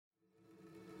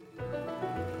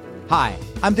Hi,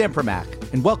 I'm Dan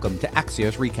Primack, and welcome to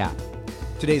Axios Recap.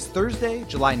 Today's Thursday,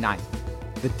 July 9th.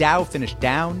 The Dow finished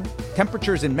down,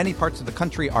 temperatures in many parts of the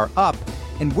country are up,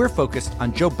 and we're focused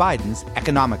on Joe Biden's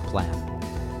economic plan.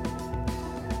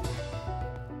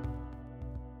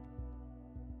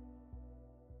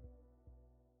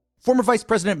 Former Vice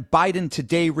President Biden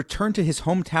today returned to his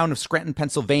hometown of Scranton,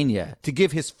 Pennsylvania, to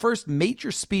give his first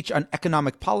major speech on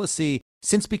economic policy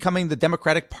since becoming the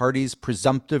Democratic Party's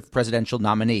presumptive presidential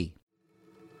nominee.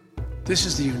 This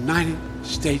is the United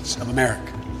States of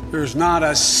America. There's not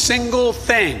a single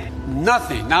thing, not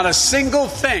a single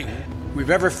thing we've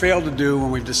ever failed to do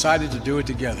when we've decided to do it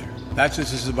together. That's what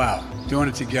this is about, doing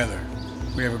it together.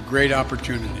 We have a great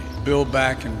opportunity. Build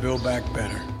back and build back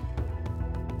better.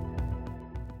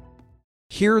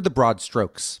 Here are the broad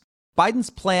strokes.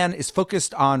 Biden's plan is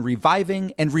focused on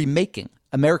reviving and remaking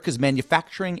America's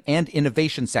manufacturing and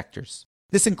innovation sectors.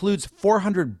 This includes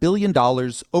 $400 billion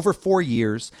over 4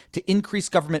 years to increase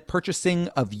government purchasing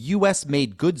of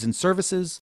U.S.-made goods and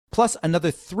services, plus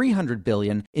another $300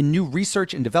 billion in new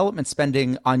research and development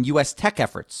spending on U.S. tech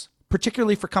efforts,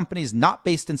 particularly for companies not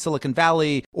based in Silicon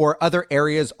Valley or other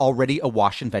areas already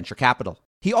awash in venture capital.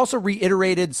 He also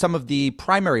reiterated some of the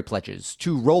primary pledges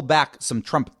to roll back some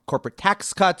Trump corporate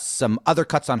tax cuts, some other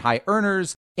cuts on high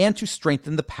earners, and to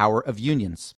strengthen the power of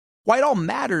unions. Why it all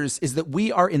matters is that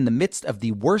we are in the midst of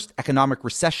the worst economic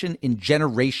recession in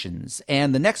generations,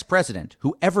 and the next president,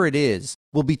 whoever it is,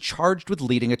 will be charged with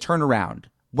leading a turnaround,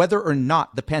 whether or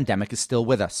not the pandemic is still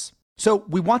with us. So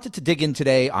we wanted to dig in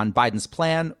today on Biden's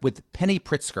plan with Penny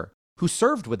Pritzker, who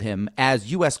served with him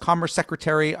as U.S. Commerce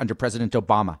Secretary under President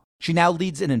Obama. She now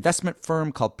leads an investment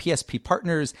firm called PSP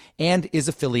Partners and is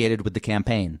affiliated with the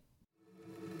campaign.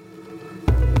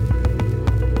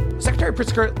 Secretary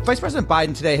Pritzker, Vice President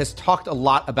Biden today has talked a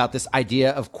lot about this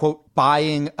idea of, quote,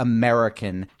 buying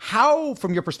American. How,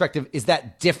 from your perspective, is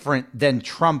that different than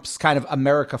Trump's kind of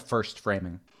America first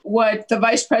framing? What the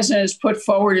vice president has put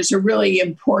forward is a really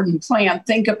important plan.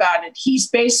 Think about it. He's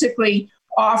basically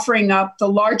offering up the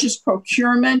largest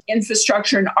procurement,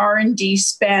 infrastructure, and R&D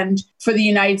spend for the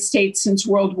United States since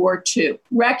World War II,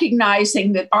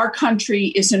 recognizing that our country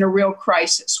is in a real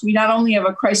crisis. We not only have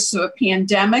a crisis of a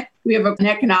pandemic, we have an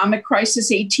economic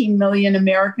crisis, 18 million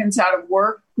Americans out of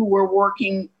work who were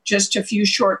working just a few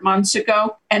short months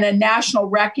ago, and a national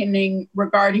reckoning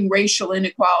regarding racial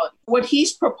inequality. What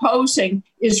he's proposing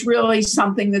is really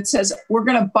something that says we're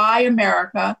going to buy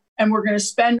America, and we're going to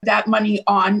spend that money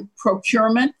on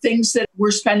procurement, things that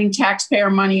we're spending taxpayer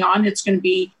money on. It's going to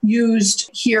be used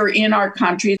here in our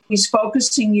country. He's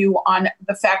focusing you on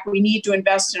the fact we need to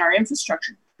invest in our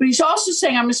infrastructure. But he's also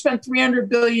saying, I'm going to spend $300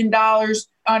 billion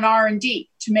on R&D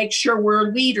to make sure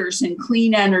we're leaders in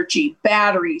clean energy,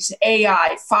 batteries,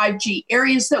 AI, 5G,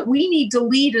 areas that we need to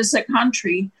lead as a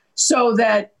country so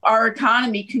that our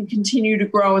economy can continue to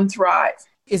grow and thrive.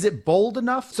 Is it bold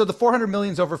enough? So the $400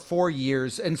 million is over 4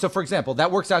 years. And so, for example,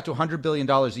 that works out to $100 billion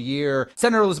a year.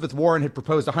 Senator Elizabeth Warren had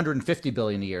proposed $150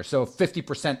 billion a year, so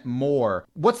 50% more.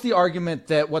 What's the argument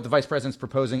that what the vice president's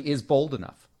proposing is bold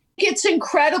enough? It's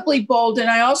incredibly bold. And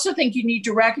I also think you need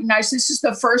to recognize this is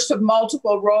the first of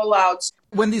multiple rollouts.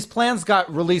 When these plans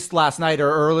got released last night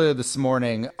or earlier this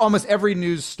morning, almost every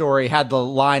news story had the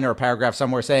line or a paragraph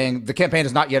somewhere saying the campaign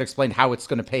has not yet explained how it's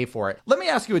going to pay for it. Let me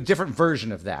ask you a different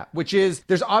version of that, which is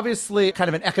there's obviously kind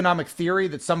of an economic theory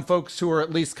that some folks who are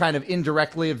at least kind of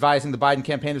indirectly advising the Biden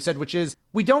campaign have said, which is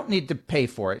we don't need to pay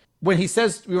for it. When he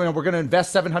says, we're going to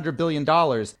invest $700 billion,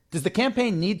 does the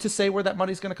campaign need to say where that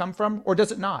money's going to come from, or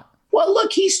does it not? Well,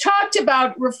 look, he's talked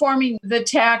about reforming the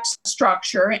tax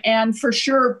structure, and for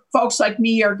sure, folks like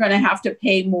me are going to have to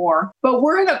pay more. But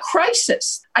we're in a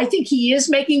crisis. I think he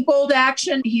is making bold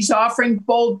action. He's offering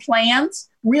bold plans,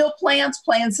 real plans,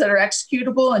 plans that are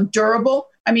executable and durable.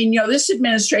 I mean, this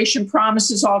administration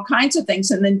promises all kinds of things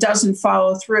and then doesn't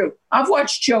follow through. I've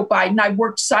watched Joe Biden. I've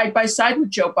worked side by side with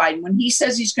Joe Biden. When he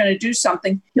says he's going to do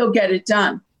something, he'll get it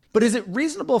done. But is it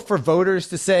reasonable for voters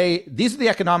to say these are the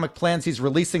economic plans he's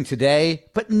releasing today,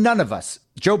 but none of us,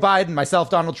 Joe Biden, myself,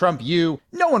 Donald Trump, you,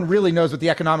 no one really knows what the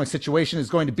economic situation is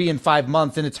going to be in 5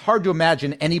 months, and it's hard to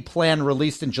imagine any plan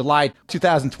released in July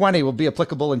 2020 will be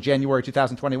applicable in January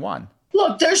 2021?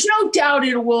 Look, there's no doubt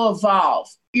it will evolve.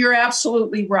 You're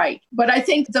absolutely right. But I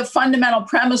think the fundamental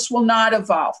premise will not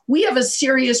evolve. We have a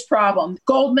serious problem.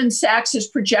 Goldman Sachs is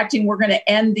projecting we're going to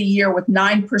end the year with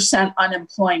 9%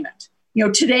 unemployment.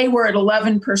 Today we're at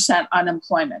 11%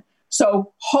 unemployment.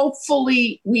 So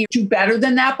hopefully we do better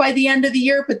than that by the end of the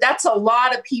year, but that's a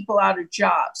lot of people out of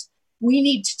jobs. we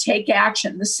need to take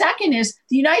action. The second is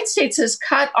the United States has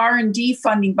cut R&D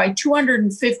funding by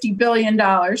 $250 billion.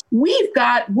 We've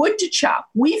got wood to chop.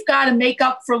 We've got to make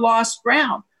up for lost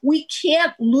ground. We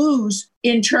can't lose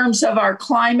in terms of our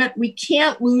climate. We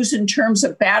can't lose in terms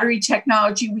of battery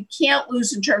technology. We can't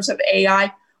lose in terms of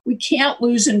AI. We can't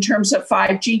lose in terms of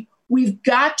 5G. We've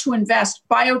got to invest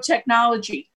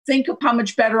biotechnology. Think of how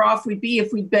much better off we'd be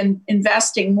if we'd been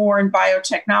investing more in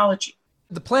biotechnology.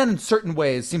 The plan in certain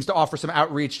ways seems to offer some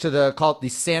outreach to call it the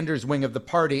Sanders wing of the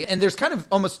party. And there's kind of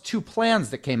almost two plans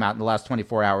that came out in the last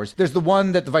 24 hours. There's the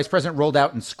one that the vice president rolled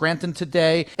out in Scranton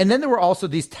today. And then there were also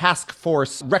these task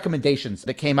force recommendations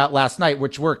that came out last night,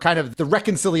 which were kind of the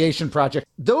reconciliation project.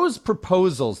 Those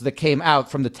proposals that came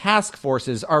out from the task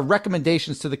forces are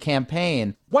recommendations to the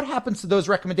campaign. What happens to those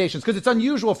recommendations? Because it's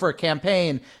unusual for a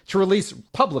campaign to release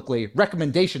publicly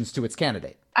recommendations to its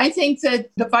candidate. I think that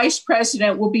the vice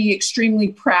president will be extremely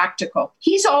practical.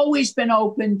 He's always been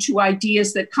open to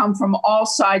ideas that come from all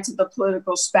sides of the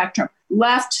political spectrum,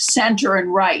 left, center,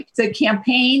 and right. The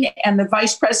campaign and the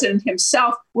vice president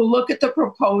himself will look at the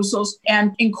proposals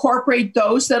and incorporate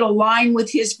those that align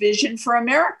with his vision for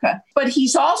America. But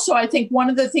he's also, I think, one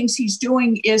of the things he's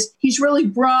doing is he's really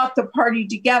brought the party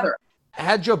together.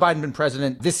 Had Joe Biden been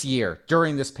president this year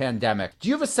during this pandemic, do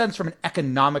you have a sense from an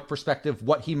economic perspective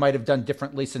what he might have done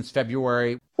differently since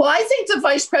February? Well, I think the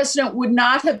vice president would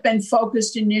not have been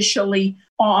focused initially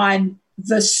on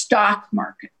the stock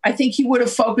market. I think he would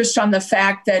have focused on the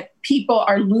fact that people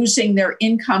are losing their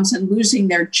incomes and losing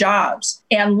their jobs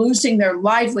and losing their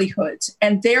livelihoods,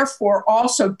 and therefore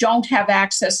also don't have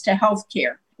access to health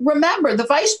care. Remember, the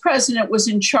vice president was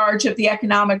in charge of the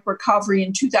economic recovery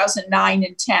in 2009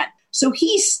 and 10. So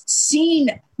he's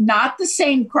seen not the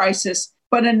same crisis,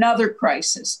 but another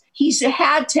crisis. He's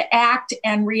had to act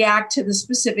and react to the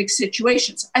specific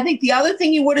situations. I think the other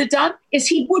thing he would have done is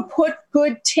he would put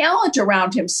good talent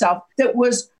around himself that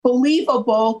was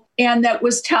believable and that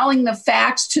was telling the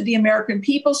facts to the American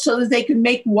people so that they could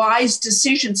make wise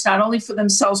decisions, not only for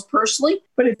themselves personally,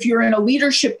 but if you're in a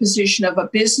leadership position of a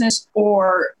business,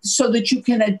 or so that you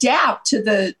can adapt to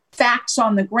the facts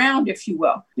on the ground, if you will.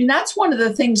 I mean, that's one of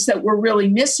the things that we're really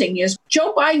missing is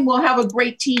Joe Biden will have a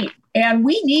great team, and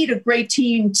we need a great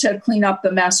team to clean up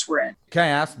the mess we're in. Can I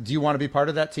ask, do you want to be part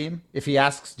of that team? If he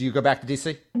asks, do you go back to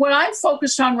D.C.? What I'm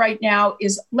focused on right now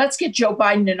is let's get Joe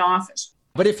Biden in office.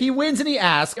 But if he wins and he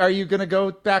asks, are you going to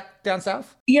go back down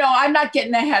south? I'm not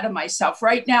getting ahead of myself.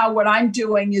 Right now, what I'm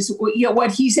doing is,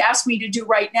 what he's asked me to do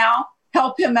right now,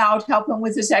 help him out, help him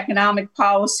with his economic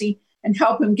policy, and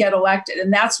help him get elected.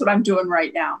 And that's what I'm doing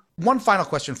right now. One final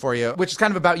question for you, which is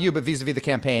kind of about you, but vis-a-vis the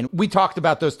campaign. We talked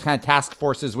about those kind of task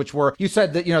forces, which were, you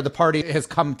said that, the party has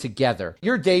come together.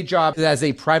 Your day job as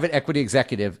a private equity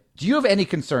executive, do you have any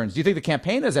concerns? Do you think the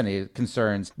campaign has any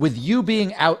concerns with you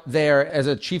being out there as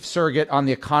a chief surrogate on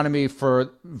the economy for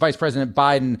Vice President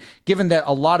Biden, given that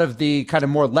a lot of the kind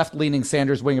of more left-leaning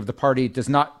Sanders wing of the party does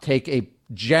not take a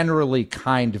generally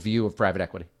kind view of private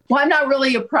equity? Well, I'm not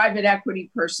really a private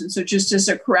equity person. So just as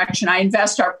a correction, I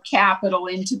invest our capital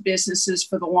into businesses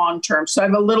for the long term. So I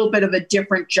have a little bit of a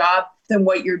different job than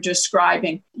what you're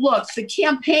describing. Look, the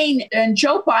campaign and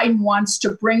Joe Biden wants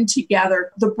to bring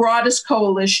together the broadest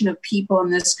coalition of people in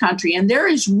this country. And there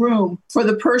is room for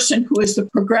the person who is the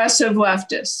progressive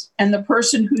leftist and the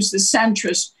person who's the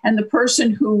centrist and the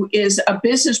person who is a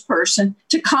business person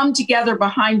to come together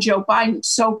behind Joe Biden.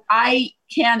 So I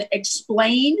can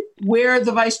explain where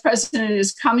the vice president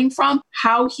is coming from,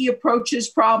 how he approaches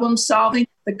problem solving,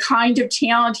 the kind of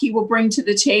talent he will bring to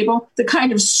the table, the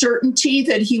kind of certainty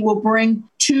that he will bring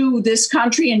to this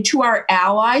country and to our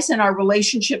allies and our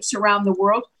relationships around the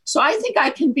world. So I think I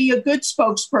can be a good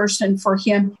spokesperson for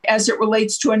him as it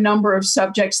relates to a number of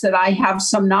subjects that I have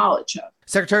some knowledge of.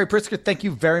 Secretary Pritzker, thank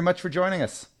you very much for joining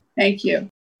us. Thank you.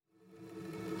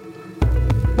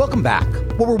 Welcome back.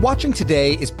 What we're watching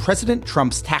today is President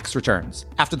Trump's tax returns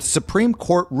after the Supreme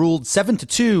Court ruled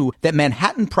 7-2 that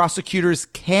Manhattan prosecutors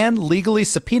can legally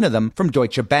subpoena them from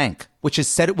Deutsche Bank, which has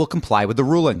said it will comply with the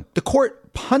ruling. The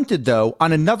court punted, though,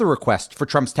 on another request for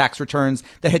Trump's tax returns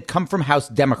that had come from House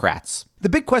Democrats. The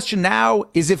big question now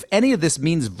is if any of this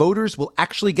means voters will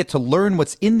actually get to learn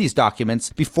what's in these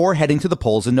documents before heading to the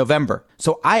polls in November.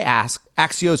 So I asked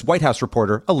Axios White House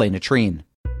reporter Elena Treen.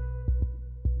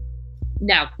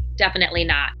 No, definitely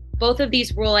not. Both of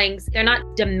these rulings, they're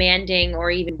not demanding or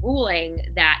even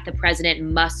ruling that the president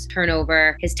must turn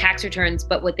over his tax returns.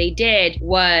 But what they did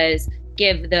was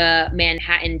give the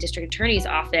Manhattan District Attorney's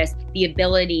Office the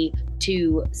ability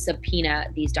to subpoena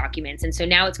these documents. And so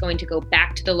now it's going to go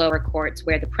back to the lower courts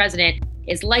where the president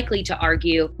is likely to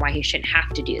argue why he shouldn't have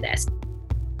to do this.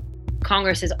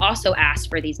 Congress has also asked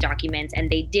for these documents, and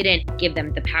they didn't give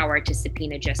them the power to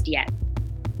subpoena just yet.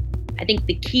 I think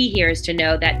the key here is to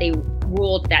know that they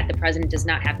ruled that the president does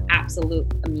not have absolute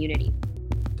immunity.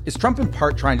 Is Trump in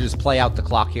part trying to just play out the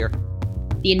clock here?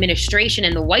 The administration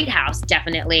and the White House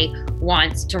definitely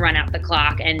wants to run out the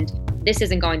clock, and this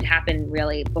isn't going to happen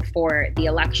really before the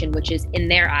election, which is, in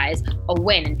their eyes, a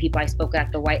win. And people I spoke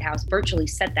at the White House virtually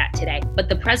said that today. But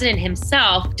the president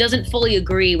himself doesn't fully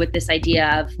agree with this idea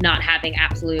of not having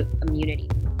absolute immunity.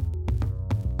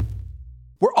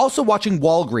 We're also watching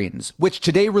Walgreens, which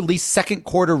today released second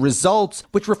quarter results,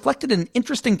 which reflected an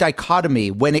interesting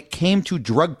dichotomy when it came to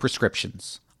drug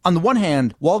prescriptions. On the one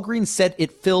hand, Walgreens said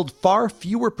it filled far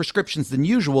fewer prescriptions than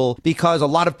usual because a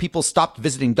lot of people stopped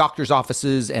visiting doctors'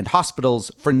 offices and hospitals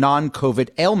for non-COVID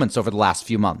ailments over the last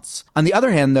few months. On the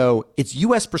other hand, though, its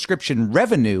U.S. prescription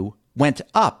revenue went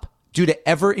up due to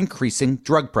ever-increasing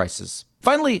drug prices.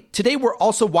 Finally, today we're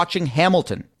also watching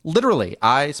Hamilton. Literally,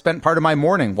 I spent part of my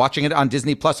morning watching it on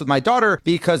Disney Plus with my daughter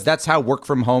because that's how work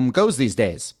from home goes these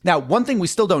days. Now, one thing we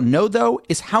still don't know, though,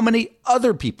 is how many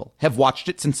other people have watched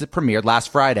it since it premiered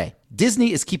last Friday.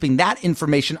 Disney is keeping that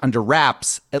information under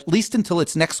wraps, at least until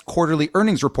its next quarterly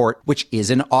earnings report, which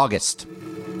is in August.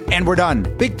 And we're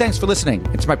done. Big thanks for listening.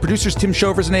 And to my producers, Tim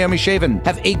Shovers and Naomi Shavin,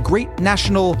 have a great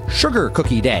National Sugar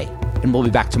Cookie Day. And we'll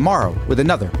be back tomorrow with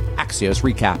another Axios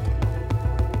Recap.